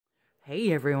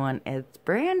Hey everyone, it's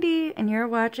Brandy and you're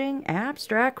watching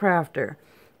Abstract Crafter.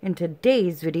 In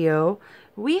today's video,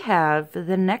 we have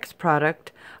the next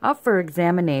product up for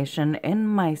examination in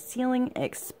my sealing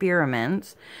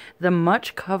experiments, the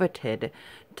much coveted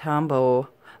TomBow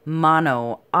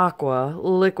Aqua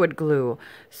Liquid Glue.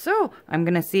 So, I'm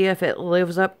going to see if it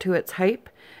lives up to its hype,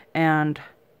 and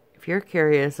if you're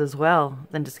curious as well,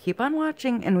 then just keep on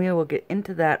watching and we will get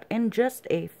into that in just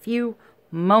a few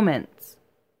moments.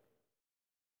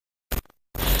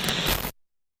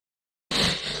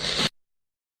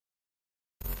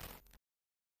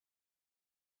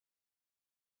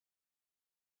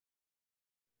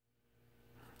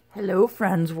 Hello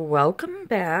friends, welcome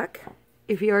back.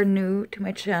 If you are new to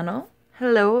my channel,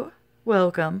 hello,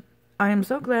 welcome. I am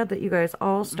so glad that you guys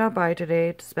all stopped by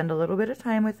today to spend a little bit of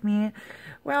time with me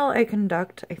while I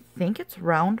conduct, I think it's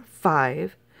round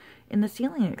 5 in the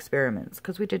sealing experiments,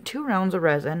 because we did 2 rounds of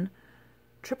resin,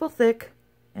 triple thick,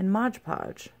 and Mod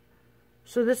Podge.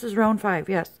 So this is round 5,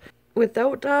 yes.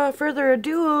 Without further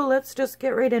ado, let's just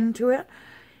get right into it.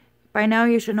 By now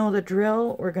you should know the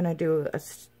drill. We're going to do a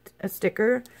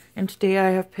sticker, and today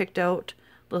I have picked out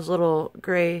this little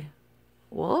gray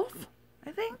wolf,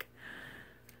 I think.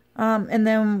 And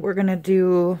then we're gonna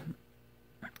do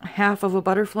half of a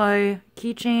butterfly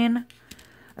keychain.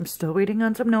 I'm still waiting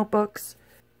on some notebooks,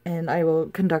 and I will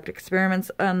conduct experiments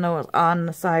on those on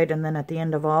the side, and then at the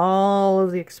end of all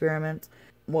of the experiments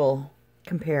we'll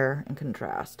compare and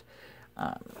contrast.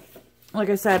 Like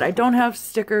I said, I don't have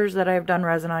stickers that I've done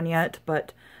resin on yet,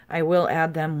 but I will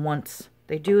add them once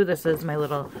they do. This is my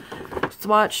little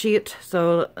swatch sheet.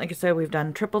 So like I said, we've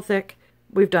done triple thick,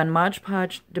 we've done Mod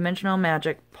Podge, Dimensional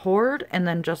Magic poured, and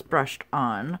then just brushed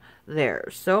on there.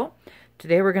 So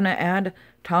today we're going to add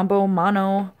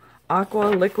TomBow Aqua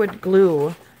Liquid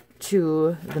Glue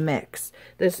to the mix.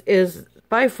 This is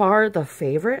by far the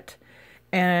favorite,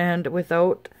 and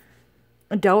without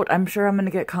a doubt, I'm sure I'm going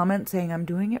to get comments saying I'm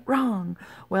doing it wrong.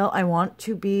 Well, I want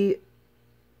to be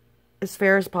as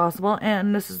fair as possible,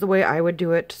 and this is the way I would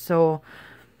do it, so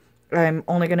I'm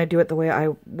only going to do it the way I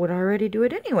would already do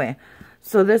it anyway.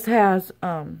 So this has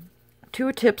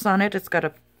 2 tips on it. It's got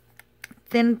a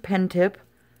thin pen tip,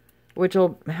 which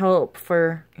will help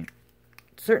for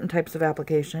certain types of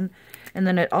application, and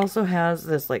then it also has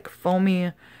this like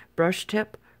foamy brush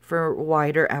tip for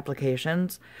wider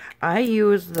applications. I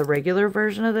use the regular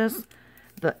version of this.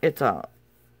 It's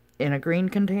in a green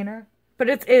container.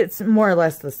 But it's more or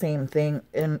less the same thing,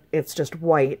 and it's just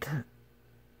white,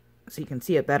 so you can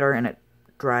see it better, and it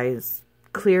dries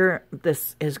clear.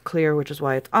 This is clear, which is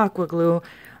why it's aqua glue.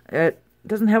 It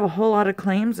doesn't have a whole lot of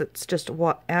claims. It's just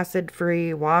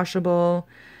acid-free, washable,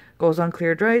 goes on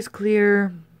clear, dries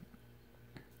clear,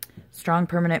 strong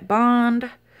permanent bond.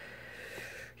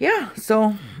 Yeah,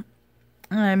 so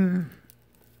this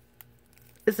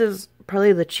is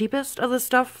probably the cheapest of the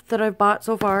stuff that I've bought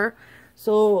so far.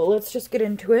 So let's just get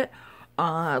into it.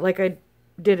 Like I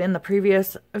did in the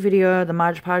previous video, the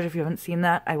Mod Podge, if you haven't seen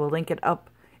that, I will link it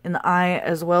up in the eye,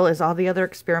 as well as all the other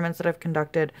experiments that I've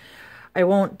conducted. I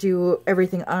won't do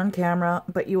everything on camera,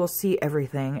 but you will see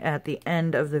everything at the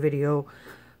end of the video.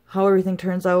 How everything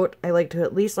turns out, I like to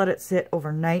at least let it sit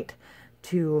overnight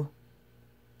to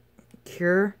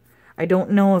cure. I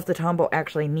don't know if the TomBow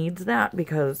actually needs that,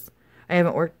 because I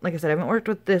haven't worked, like I said, I haven't worked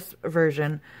with this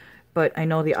version. But I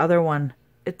know the other one,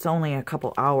 it's only a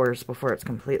couple hours before it's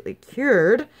completely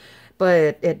cured,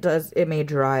 but it may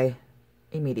dry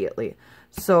immediately.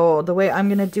 So the way I'm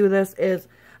going to do this is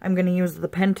I'm going to use the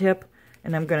pen tip,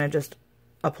 and I'm going to just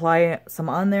apply some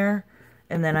on there,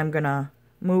 and then I'm going to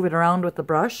move it around with the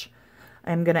brush.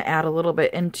 I'm going to add a little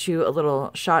bit into a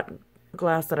little shot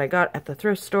glass that I got at the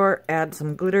thrift store, add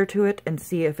some glitter to it, and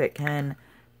see if it can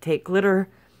take glitter,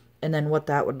 and then what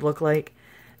that would look like.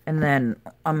 And then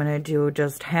I'm going to do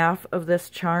just half of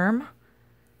this charm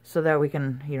so that we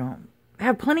can, you know,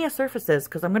 have plenty of surfaces,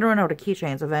 because I'm going to run out of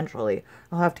keychains eventually.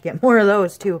 I'll have to get more of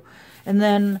those too. And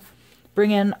then bring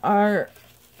in our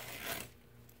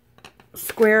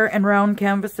square and round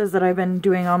canvases that I've been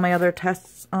doing all my other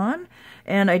tests on.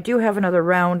 And I do have another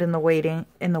round in the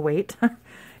weight.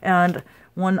 And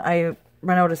when I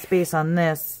run out of space on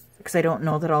this, because I don't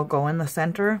know that I'll go in the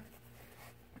center,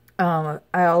 I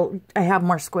have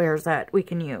more squares that we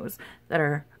can use that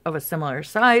are of a similar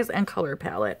size and color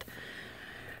palette.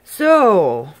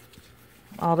 So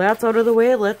all that's out of the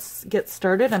way, let's get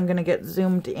started. I'm going to get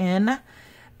zoomed in,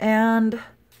 and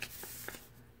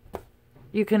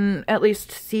you can at least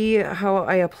see how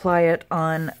I apply it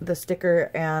on the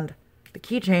sticker and the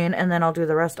keychain, and then I'll do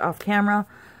the rest off camera.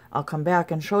 I'll come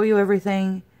back and show you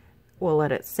everything we'll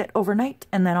let it sit overnight,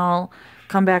 and then I'll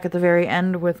come back at the very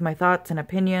end with my thoughts and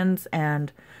opinions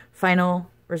and final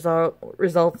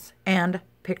results and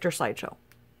picture slideshow.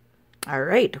 All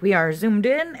right, we are zoomed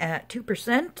in at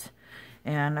 2%,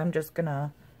 and I'm just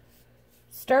gonna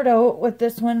start out with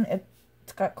this one.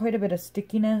 It's got quite a bit of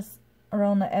stickiness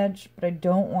around the edge, but I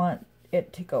don't want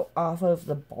it to go off of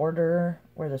the border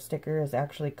where the sticker is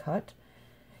actually cut.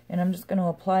 And I'm just going to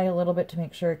apply a little bit to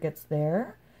make sure it gets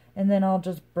there, and then I'll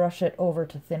just brush it over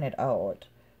to thin it out.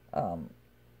 I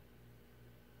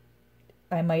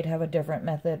might have a different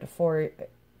method for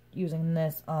using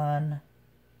this on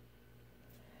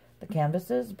the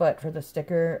canvases, but for the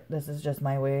sticker, this is just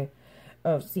my way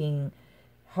of seeing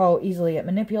how easily it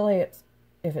manipulates,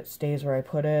 if it stays where I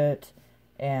put it,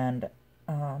 and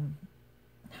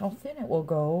how thin it will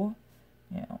go,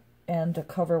 you know, and to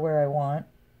cover where I want.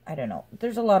 I don't know.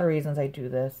 There's a lot of reasons I do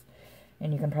this,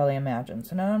 and you can probably imagine.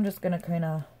 So now I'm just going to kind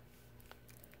of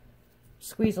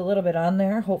squeeze a little bit on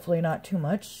there, hopefully not too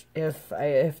much. If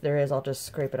there is, I'll just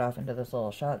scrape it off into this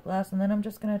little shot glass, and then I'm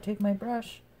just going to take my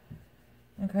brush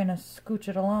and kind of scooch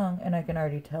it along, and I can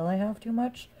already tell I have too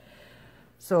much.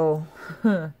 So,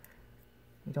 you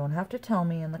don't have to tell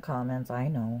me in the comments, I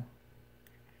know.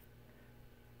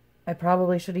 I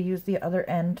probably should have used the other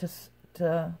end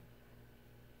to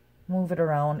move it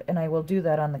around, and I will do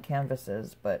that on the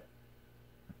canvases, but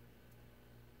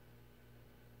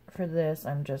for this,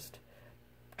 I'm just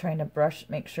trying to brush,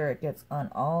 make sure it gets on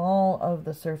all of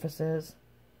the surfaces,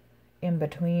 in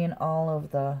between all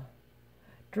of the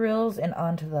drills, and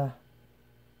onto the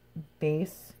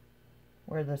base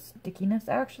where the stickiness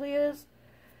actually is,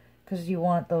 because you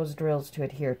want those drills to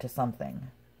adhere to something.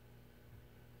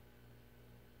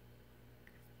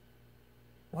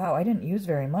 Wow, I didn't use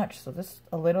very much, so this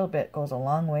a little bit goes a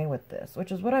long way with this,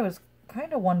 which is what I was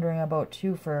kind of wondering about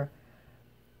too for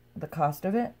the cost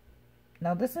of it.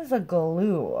 Now this is a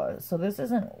glue, so this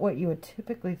isn't what you would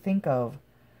typically think of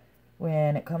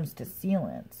when it comes to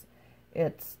sealants.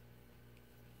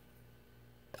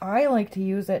 I like to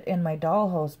use it in my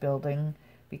dollhouse building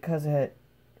because it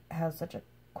has such a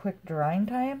quick drying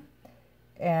time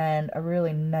and a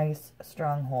really nice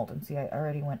strong hold. And see, I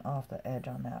already went off the edge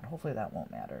on that. Hopefully that won't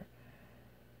matter.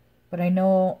 But I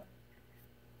know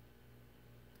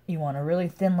you want a really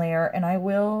thin layer, and I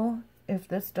will, if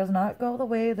this does not go the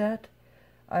way that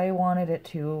I wanted it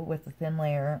to with the thin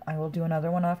layer, I will do another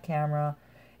one off camera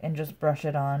and just brush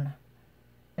it on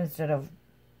instead of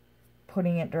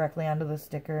putting it directly onto the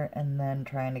sticker and then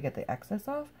trying to get the excess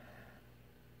off.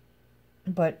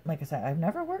 But like I said, I've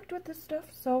never worked with this stuff,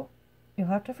 so you'll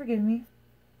have to forgive me.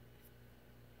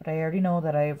 But I already know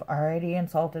that I've already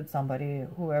insulted somebody,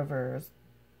 whoever's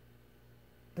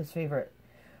favorite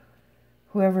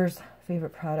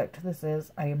product this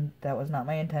is. That was not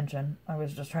my intention. I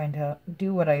was just trying to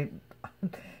do what I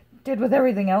did with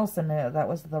everything else, and that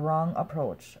was the wrong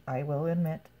approach. I will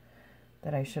admit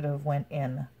that I should have went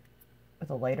in with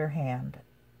a lighter hand,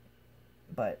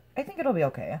 but I think it'll be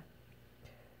okay.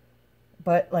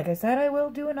 But like I said, I will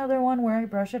do another one where I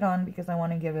brush it on because I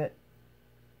want to give it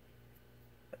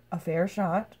a fair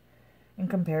shot in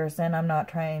comparison. I'm not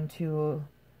trying to,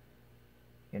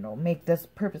 you know, make this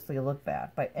purposely look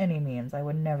bad by any means. I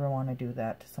would never want to do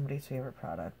that to somebody's favorite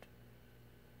product.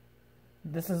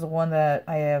 This is the one that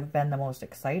I have been the most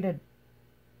excited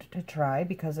to try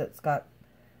because it's got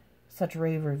such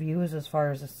rave reviews as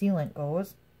far as the sealant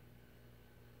goes.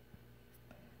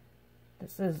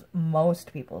 This is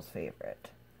most people's favorite.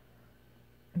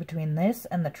 Between this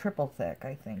and the triple thick,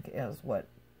 I think, is what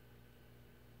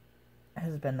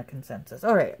has been the consensus.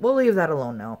 Alright, we'll leave that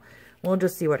alone now. We'll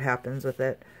just see what happens with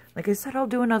it. Like I said, I'll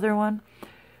do another one.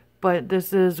 But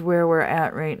this is where we're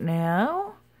at right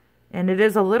now. And it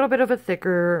is a little bit of a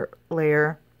thicker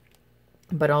layer.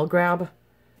 But I'll grab...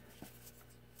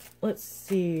 Let's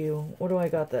see. What do I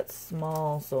got that's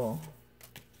small? So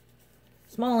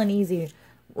small and easy.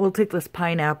 We'll take this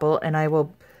pineapple and I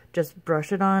will just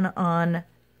brush it on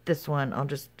this one. I'll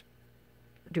just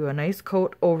do a nice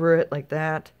coat over it like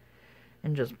that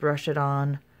and just brush it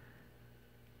on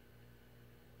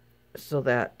so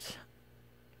that,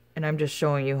 and I'm just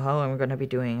showing you how I'm going to be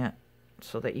doing it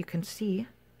so that you can see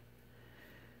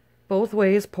both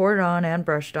ways, poured on and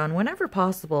brushed on. Whenever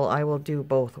possible, I will do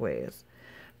both ways,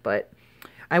 but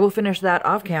I will finish that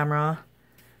off camera.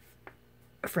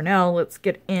 For now, let's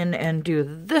get in and do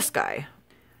this guy.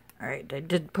 Alright, I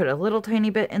did put a little tiny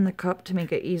bit in the cup to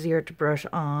make it easier to brush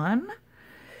on.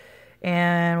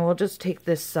 And we'll just take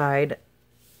this side.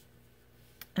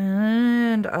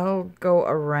 And I'll go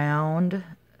around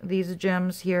these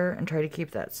gems here and try to keep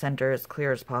that center as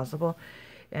clear as possible.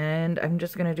 And I'm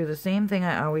just going to do the same thing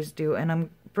I always do. And I'm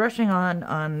brushing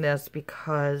on this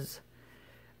because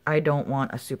I don't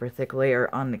want a super thick layer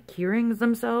on the keyrings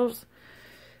themselves.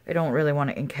 I don't really want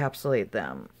to encapsulate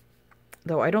them.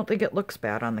 Though I don't think it looks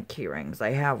bad on the keyrings.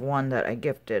 I have one that I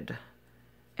gifted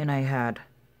and I had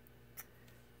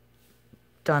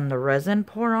done the resin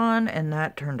pour on and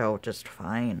that turned out just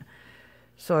fine.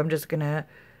 So I'm just going to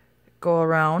go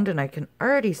around and I can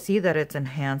already see that it's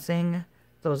enhancing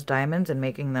those diamonds and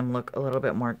making them look a little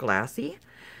bit more glassy.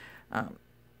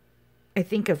 I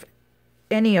think of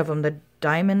any of them, the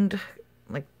diamond,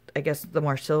 like I guess the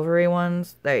more silvery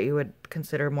ones that you would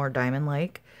consider more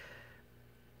diamond-like,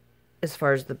 as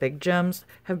far as the big gems,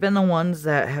 have been the ones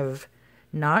that have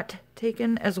not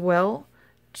taken as well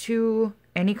to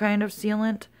any kind of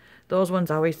sealant. Those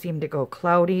ones always seem to go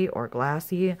cloudy or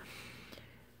glassy,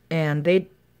 and they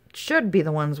should be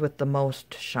the ones with the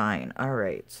most shine.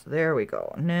 Alright, so there we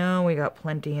go. Now we got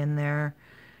plenty in there,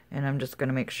 and I'm just going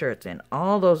to make sure it's in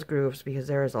all those grooves because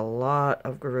there is a lot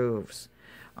of grooves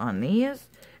on these.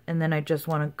 And then I just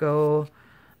want to go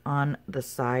on the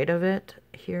side of it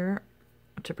here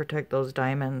to protect those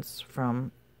diamonds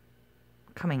from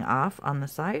coming off on the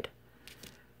side.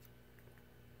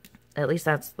 At least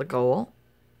that's the goal.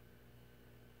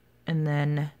 And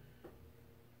then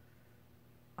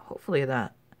hopefully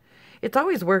that. It's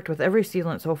always worked with every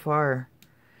sealant so far.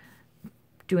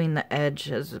 Doing the edge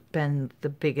has been the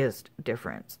biggest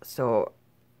difference. So,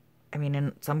 I mean,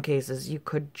 in some cases, you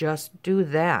could just do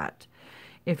that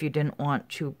if you didn't want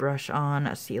to brush on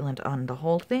a sealant on the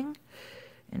whole thing.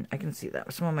 And I can see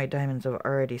that some of my diamonds have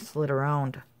already slid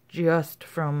around just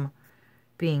from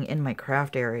being in my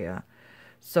craft area.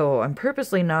 So I'm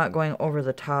purposely not going over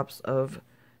the tops of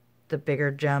the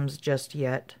bigger gems just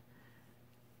yet,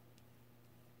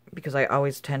 because I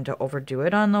always tend to overdo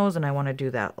it on those, and I want to do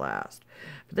that last.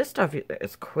 But this stuff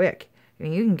is quick. I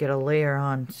mean, you can get a layer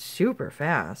on super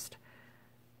fast,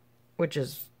 which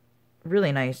is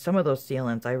really nice. Some of those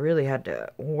sealants, I really had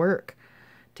to work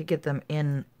to get them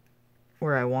in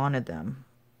where I wanted them.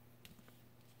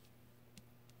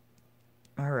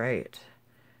 All right.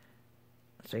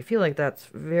 So I feel like that's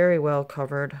very well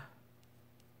covered.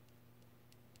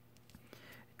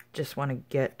 Just want to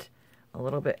get a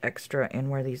little bit extra in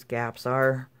where these gaps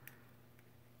are.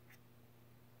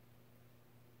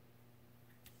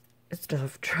 This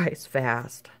stuff dries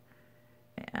fast.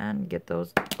 And get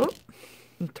those,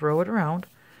 and throw it around.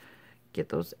 Get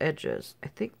those edges. I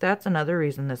think that's another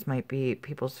reason this might be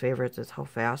people's favorites, is how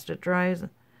fast it dries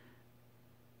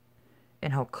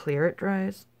and how clear it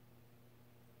dries.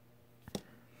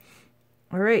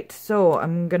 Alright, so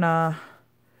I'm gonna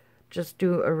just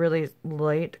do a really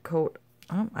light coat.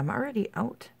 Oh, I'm already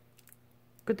out.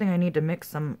 Good thing I need to mix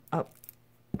some up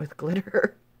with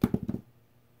glitter.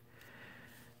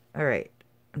 Alright,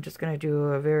 I'm just going to do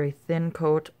a very thin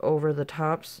coat over the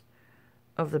tops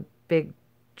of the big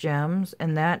gems,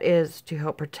 and that is to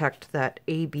help protect that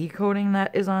AB coating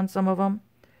that is on some of them.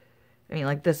 I mean,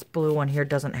 like this blue one here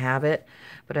doesn't have it,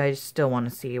 but I still want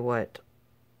to see what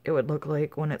it would look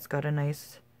like when it's got a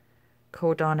nice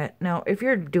coat on it. Now, if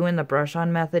you're doing the brush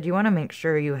on method, you want to make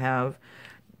sure you have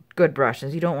good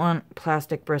brushes. You don't want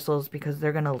plastic bristles because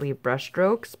they're going to leave brush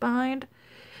strokes behind.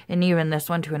 And even this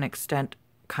one, to an extent,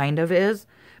 kind of is.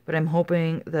 But I'm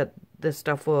hoping that this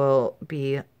stuff will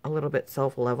be a little bit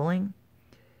self-leveling.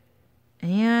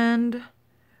 And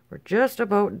we're just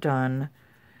about done.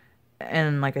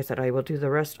 And like I said, I will do the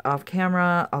rest off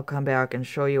camera. I'll come back and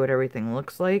show you what everything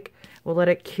looks like. We'll let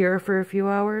it cure for a few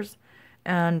hours,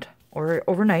 or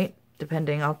overnight,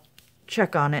 depending. I'll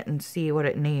check on it and see what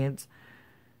it needs.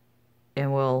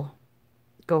 And we'll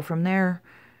go from there.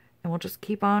 And we'll just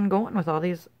keep on going with all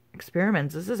these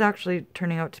experiments. This is actually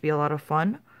turning out to be a lot of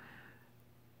fun.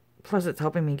 Plus, it's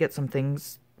helping me get some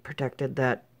things protected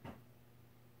that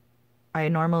I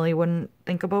normally wouldn't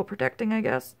think about protecting, I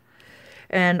guess.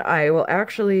 And I will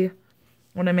actually,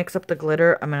 when I mix up the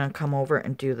glitter, I'm going to come over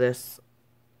and do this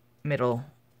middle,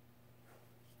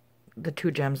 the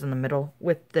two gems in the middle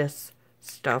with this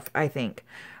stuff, I think.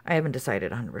 I haven't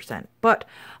decided 100%. But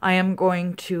I am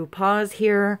going to pause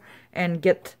here and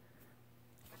get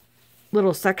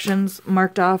little sections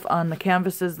marked off on the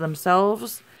canvases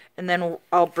themselves. And then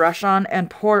I'll brush on and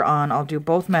pour on. I'll do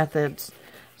both methods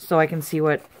so I can see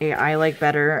what I like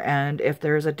better and if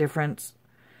there's a difference.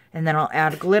 And then I'll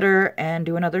add glitter and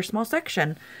do another small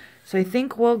section. So I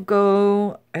think we'll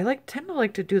go, tend to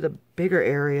like to do the bigger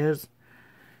areas,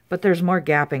 but there's more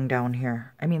gapping down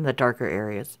here. I mean the darker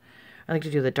areas. I like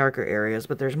to do the darker areas,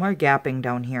 but there's more gapping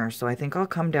down here. So I think I'll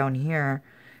come down here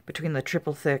between the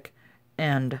triple thick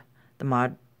and the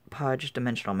Mod Podge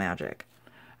Dimensional Magic.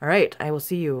 All right, I will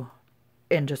see you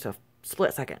in just a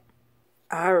split second.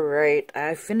 All right,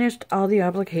 I finished all the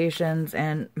applications,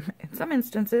 and in some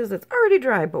instances it's already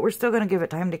dry, but we're still going to give it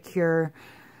time to cure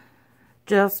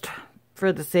just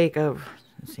for the sake of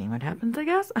seeing what happens, I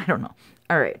guess. I don't know.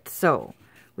 All right, so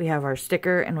we have our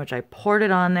sticker in which I poured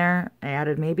it on there. I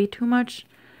added maybe too much,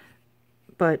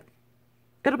 but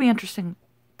it'll be interesting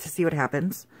to see what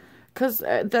happens, because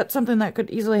that's something that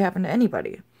could easily happen to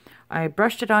anybody. I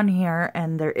brushed it on here,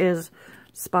 and there is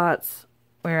spots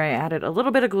where I added a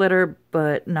little bit of glitter,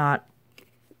 but not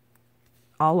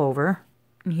all over.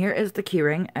 And here is the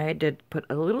keyring. I did put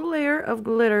a little layer of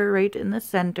glitter right in the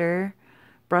center,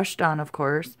 brushed on, of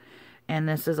course, and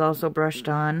this is also brushed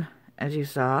on, as you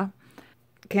saw.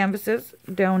 Canvases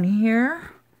down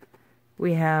here,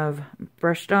 we have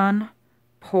brushed on,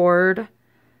 poured,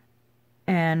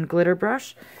 and glitter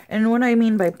brush. And what I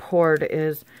mean by poured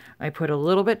is I put a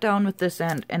little bit down with this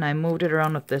end and I moved it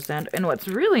around with this end. And what's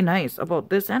really nice about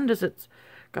this end is it's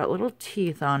got little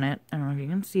teeth on it. I don't know if you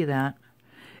can see that.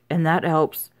 And that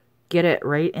helps get it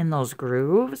right in those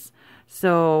grooves.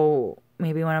 So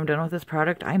maybe when I'm done with this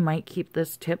product, I might keep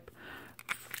this tip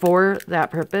for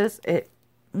that purpose. It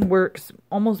works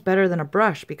almost better than a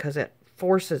brush because it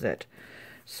forces it.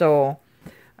 So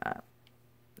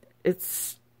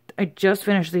I just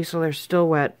finished these, so they're still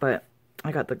wet, but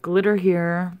I got the glitter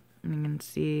here. You can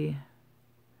see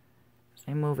as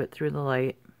I move it through the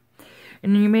light.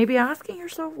 And you may be asking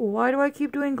yourself, why do I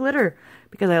keep doing glitter?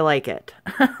 Because I like it.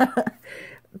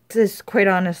 Just quite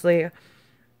honestly,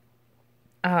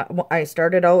 I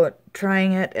started out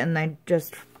trying it, and I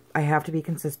have to be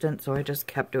consistent, so I just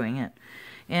kept doing it.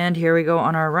 And here we go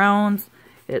on our rounds.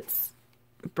 It's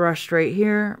brushed right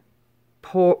here,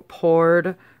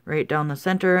 poured right down the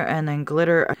center, and then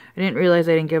glitter. I didn't realize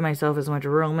I didn't give myself as much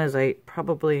room as I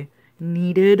probably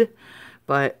needed,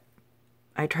 but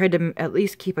I tried to at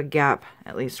least keep a gap,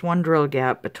 at least one drill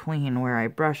gap between where I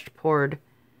brushed, poured,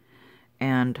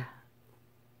 and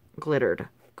glittered.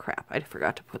 Crap, I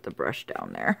forgot to put the brush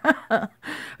down there. I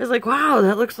was like, wow,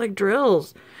 that looks like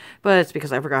drills. But it's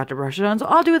because I forgot to brush it on, so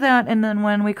I'll do that, and then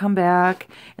when we come back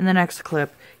in the next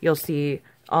clip, you'll see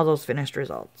all those finished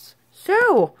results.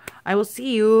 So, I will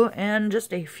see you in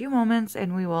just a few moments,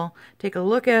 and we will take a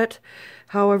look at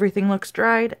how everything looks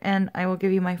dried, and I will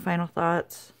give you my final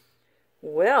thoughts.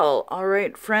 Well,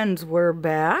 alright friends, we're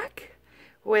back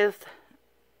with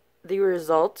the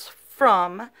results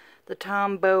from the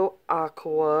TomBow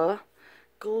Aqua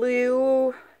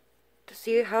Glue to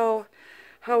see how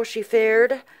she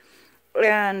fared.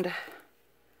 And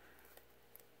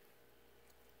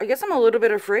I guess I'm a little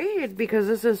bit afraid because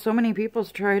this is so many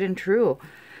people's tried and true.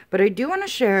 But I do want to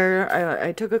share,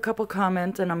 I took a couple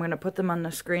comments and I'm going to put them on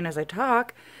the screen as I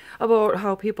talk about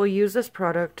how people use this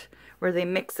product where they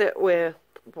mix it with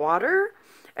water.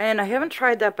 And I haven't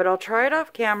tried that, but I'll try it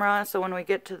off camera. So when we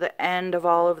get to the end of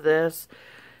all of this,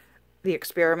 the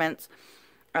experiments,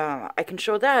 I can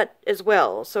show that as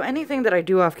well. So anything that I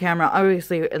do off camera,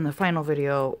 obviously in the final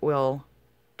video, we'll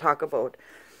talk about.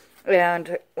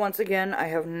 And once again, I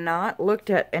have not looked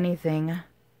at anything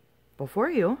before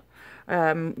you.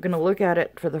 I'm going to look at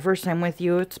it for the first time with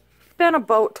you. It's been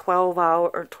about 12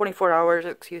 hours, or 24 hours,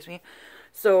 excuse me.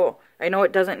 So I know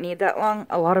it doesn't need that long.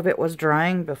 A lot of it was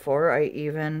drying before I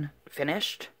even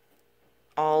finished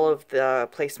all of the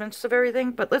placements of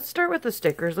everything. But let's start with the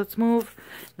stickers. Let's move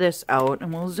this out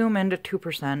and we'll zoom into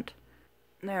 2%.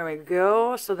 There we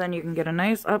go. So then you can get a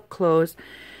nice up close.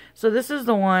 So this is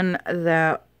the one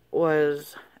that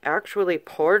was actually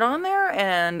poured on there,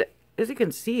 and as you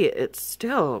can see, it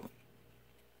still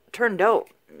turned out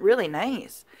really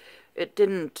nice. It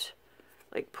didn't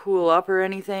like pool up or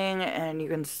anything, and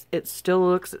it still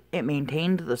looks, it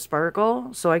maintained the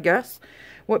sparkle. So I guess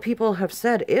what people have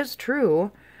said is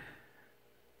true.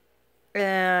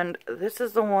 And this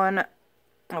is the one,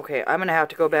 okay, I'm gonna have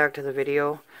to go back to the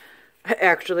video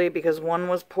actually, because one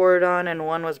was poured on and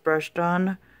one was brushed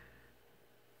on.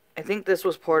 I think this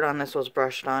was poured on, this was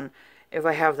brushed on. If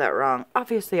I have that wrong,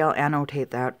 obviously I'll annotate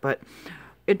that, but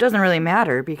it doesn't really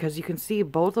matter because you can see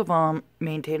both of them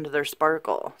maintained their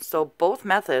sparkle. So both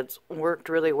methods worked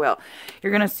really well.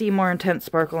 You're going to see more intense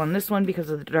sparkle on this one because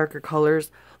of the darker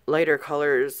colors. Lighter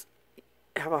colors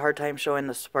have a hard time showing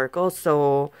the sparkle.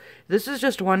 So this is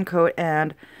just one coat,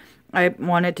 and I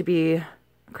wanted to be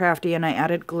crafty and I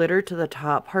added glitter to the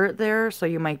top part there, so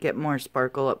you might get more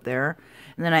sparkle up there.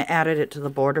 And then I added it to the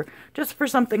border just for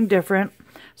something different.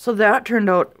 So that turned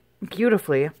out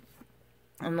beautifully.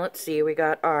 And let's see, we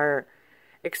got our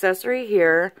accessory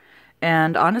here.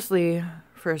 And honestly,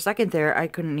 for a second there, I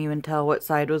couldn't even tell what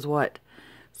side was what.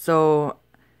 So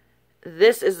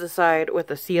this is the side with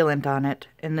the sealant on it,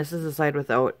 and this is the side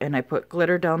without, and I put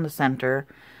glitter down the center.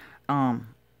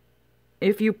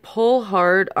 If you pull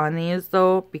hard on these,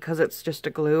 though, because it's just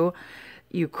a glue,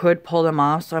 you could pull them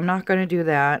off, so I'm not going to do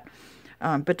that.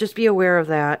 But just be aware of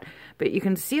that. But you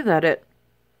can see that it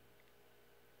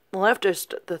left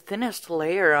just the thinnest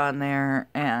layer on there,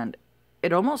 and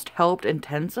it almost helped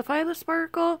intensify the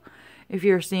sparkle, if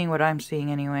you're seeing what I'm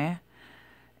seeing anyway.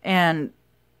 And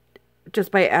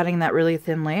just by adding that really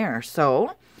thin layer.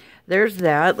 So there's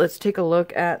that. Let's take a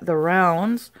look at the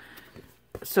rounds.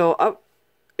 So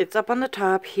it's up on the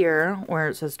top here where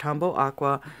it says TomBow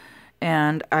Aqua.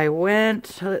 And I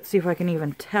went, let's see if I can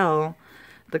even tell.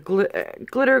 The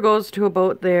glitter goes to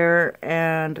about there,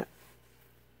 and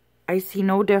I see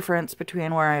no difference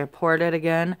between where I poured it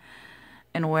again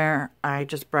and where I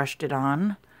just brushed it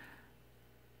on.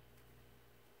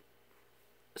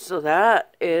 So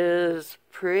that is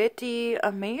pretty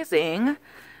amazing.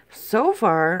 So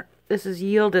far, this has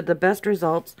yielded the best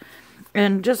results.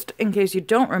 And just in case you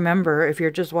don't remember, if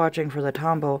you're just watching for the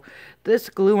Tombow, this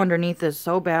glue underneath is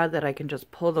so bad that I can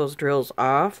just pull those drills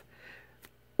off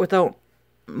without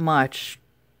much.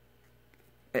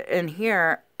 And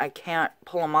here, I can't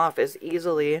pull them off as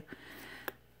easily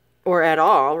or at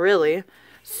all, really.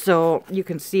 So you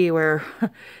can see where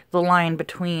the line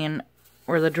between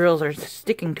where the drills are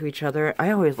sticking to each other.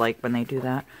 I always like when they do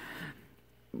that.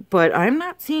 But I'm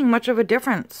not seeing much of a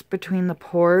difference between the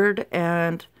poured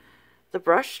and the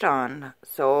brushed on.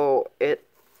 So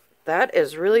that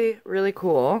is really, really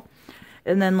cool.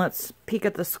 And then let's peek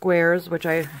at the squares, which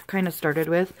I kind of started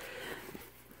with.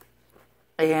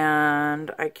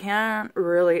 And I can't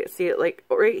really see it. Like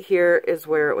right here is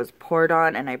where it was poured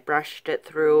on and I brushed it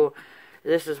through.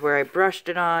 This is where I brushed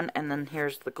it on, and then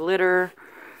here's the glitter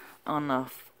on the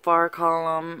far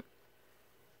column.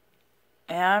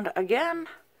 And again,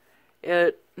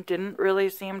 it didn't really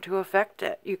seem to affect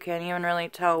it. You can't even really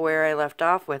tell where I left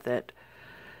off with it.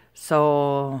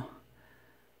 So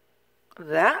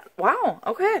that, wow,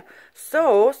 okay.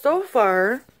 So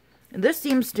far, this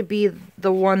seems to be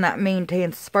the one that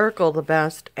maintains sparkle the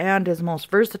best and is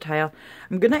most versatile.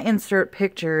 I'm going to insert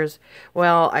pictures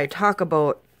while I talk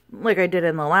about, like I did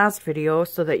in the last video,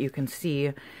 so that you can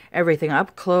see everything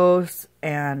up close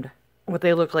and what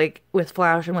they look like with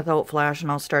flash and without flash,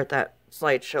 and I'll start that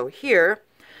slideshow here.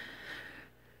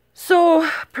 So,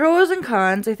 pros and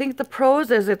cons. I think the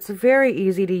pros is it's very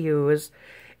easy to use,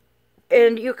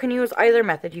 and you can use either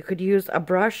method. You could use a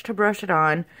brush to brush it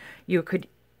on. You could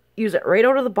use it right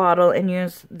out of the bottle and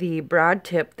use the brad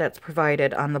tip that's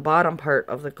provided on the bottom part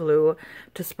of the glue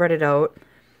to spread it out,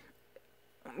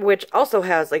 which also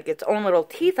has like its own little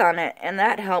teeth on it, and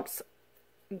that helps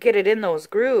get it in those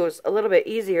grooves a little bit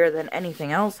easier than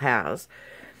anything else has.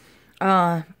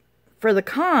 For the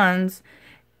cons,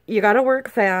 you gotta work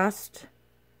fast.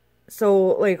 So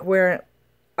like where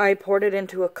I poured it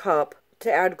into a cup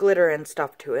to add glitter and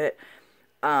stuff to it,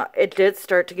 it did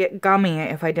start to get gummy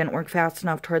if I didn't work fast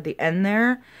enough toward the end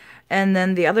there. And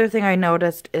then the other thing I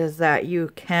noticed is that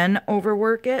you can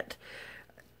overwork it.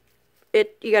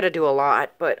 You got to do a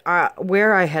lot, but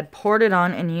where I had poured it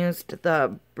on and used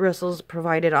the bristles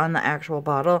provided on the actual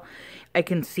bottle, I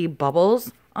can see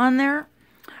bubbles on there.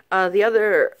 The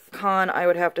other con I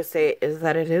would have to say is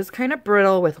that it is kind of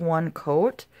brittle with one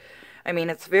coat. I mean,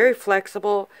 it's very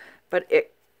flexible, but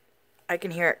I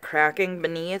can hear it cracking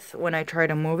beneath when I try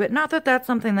to move it. Not that that's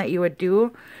something that you would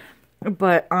do,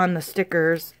 but on the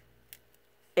stickers,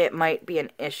 it might be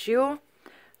an issue.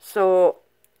 So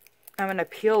I'm going to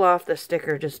peel off the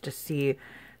sticker just to see.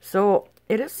 So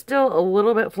it is still a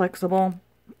little bit flexible.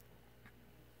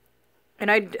 And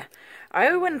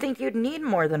I wouldn't think you'd need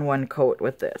more than one coat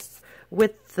with this.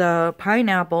 With the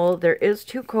pineapple, there is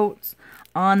 2 coats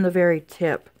on the very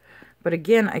tip. But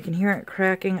again, I can hear it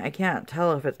cracking. I can't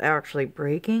tell if it's actually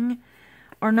breaking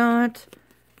or not.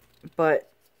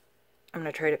 But I'm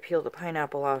going to try to peel the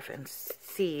pineapple off and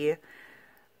see.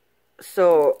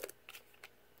 So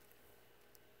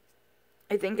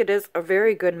I think it is a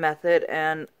very good method,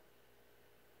 and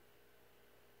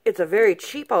it's a very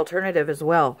cheap alternative as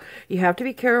well. You have to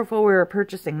be careful where you're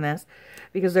purchasing this,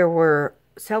 because there were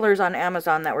sellers on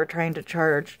Amazon that were trying to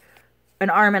charge an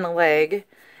arm and a leg,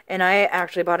 and I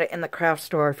actually bought it in the craft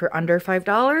store for under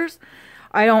 $5.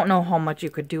 I don't know how much you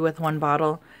could do with one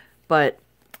bottle, but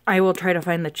I will try to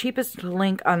find the cheapest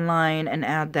link online and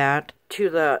add that to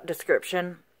the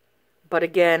description. But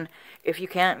again, if you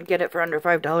can't get it for under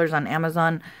 $5 on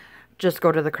Amazon, just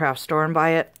go to the craft store and buy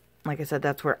it. Like I said,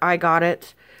 that's where I got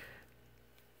it.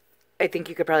 I think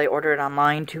you could probably order it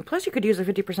online too. Plus, you could use a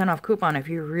 50% off coupon if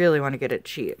you really want to get it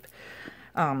cheap.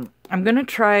 I'm going to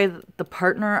try the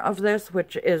partner of this,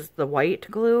 which is the white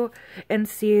glue, and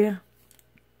see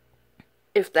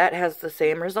if that has the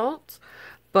same results.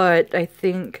 But I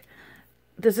think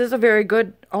this is a very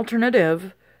good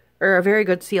alternative, or a very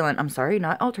good sealant. I'm sorry,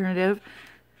 not alternative.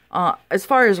 As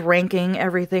far as ranking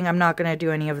everything, I'm not going to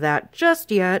do any of that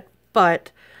just yet,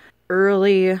 but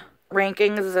early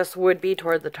rankings, this would be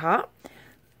toward the top.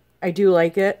 I do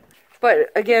like it.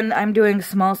 But again, I'm doing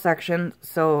small sections,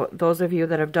 so those of you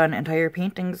that have done entire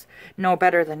paintings know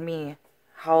better than me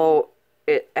how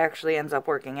it actually ends up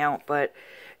working out. But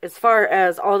as far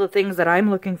as all the things that I'm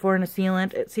looking for in a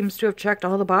sealant, it seems to have checked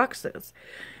all the boxes.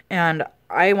 And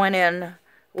I went in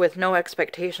with no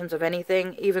expectations of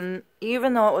anything, even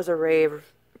though it was a raved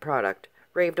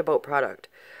about product.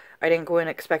 I didn't go in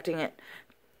expecting it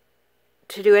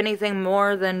to do anything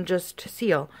more than just to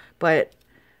seal. But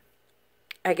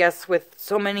I guess with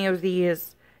so many of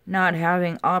these not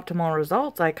having optimal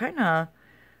results, I kind of,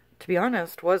 to be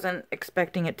honest, wasn't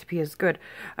expecting it to be as good.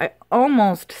 I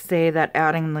almost say that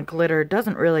adding the glitter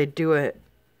doesn't really do it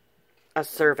a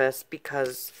service,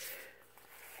 because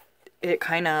it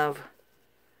kind of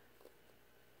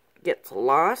gets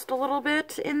lost a little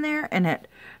bit in there, and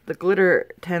the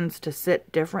glitter tends to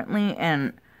sit differently.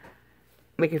 And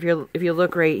like if you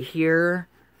look right here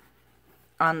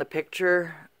on the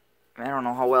picture, I don't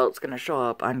know how well it's going to show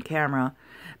up on camera,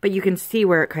 but you can see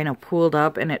where it kind of pooled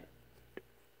up and it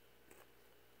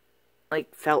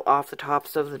like fell off the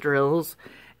tops of the drills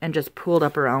and just pooled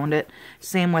up around it.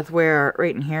 Same with where,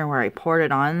 right in here where I poured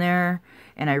it on there,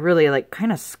 and I really like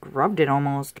kind of scrubbed it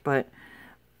almost, but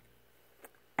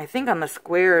I think on the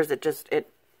squares it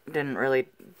didn't really,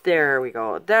 there we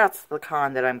go. That's the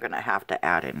con that I'm going to have to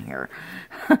add in here,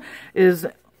 is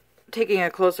taking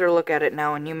a closer look at it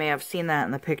now, and you may have seen that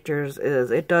in the pictures, is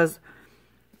it does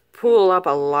pool up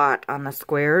a lot on the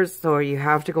squares, so you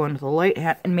have to go into the light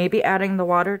hand and maybe adding the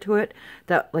water to it,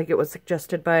 that like it was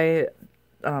suggested by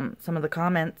some of the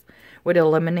comments, would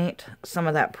eliminate some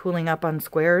of that pooling up on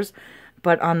squares.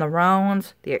 But on the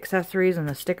rounds, the accessories, and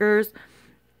the stickers,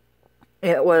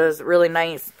 it was really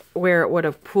nice where it would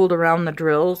have pooled around the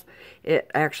drills. It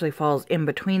actually falls in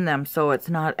between them, so it's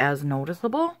not as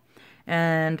noticeable.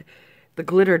 And the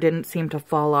glitter didn't seem to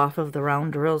fall off of the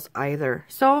round drills either.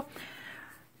 So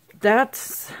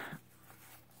that's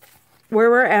where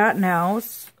we're at now.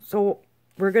 So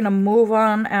we're going to move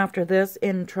on after this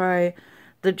and try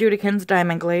the Judikins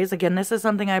Diamond Glaze. Again, this is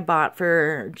something I bought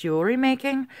for jewelry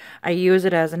making. I use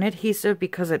it as an adhesive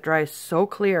because it dries so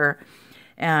clear,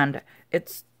 and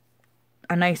it's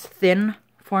a nice thin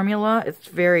formula. It's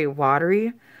very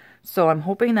watery, so I'm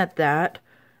hoping that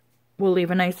will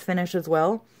leave a nice finish as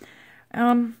well.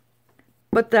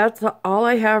 But that's all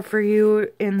I have for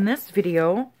you in this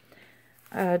video.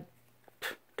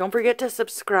 Don't forget to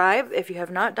subscribe if you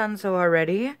have not done so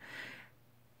already.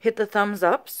 Hit the thumbs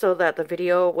up so that the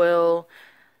video will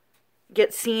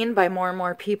get seen by more and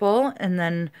more people, and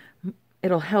then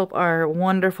it'll help our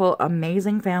wonderful,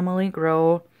 amazing family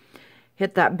grow.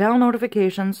 Hit that bell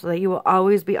notification so that you will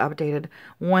always be updated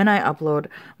when I upload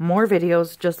more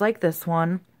videos just like this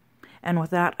one. And with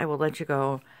that, I will let you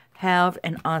go. Have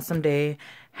an awesome day.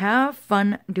 Have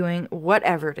fun doing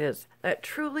whatever it is that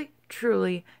truly,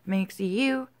 truly makes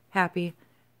you happy.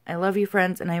 I love you,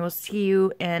 friends, and I will see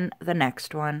you in the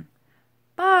next one.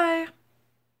 Bye!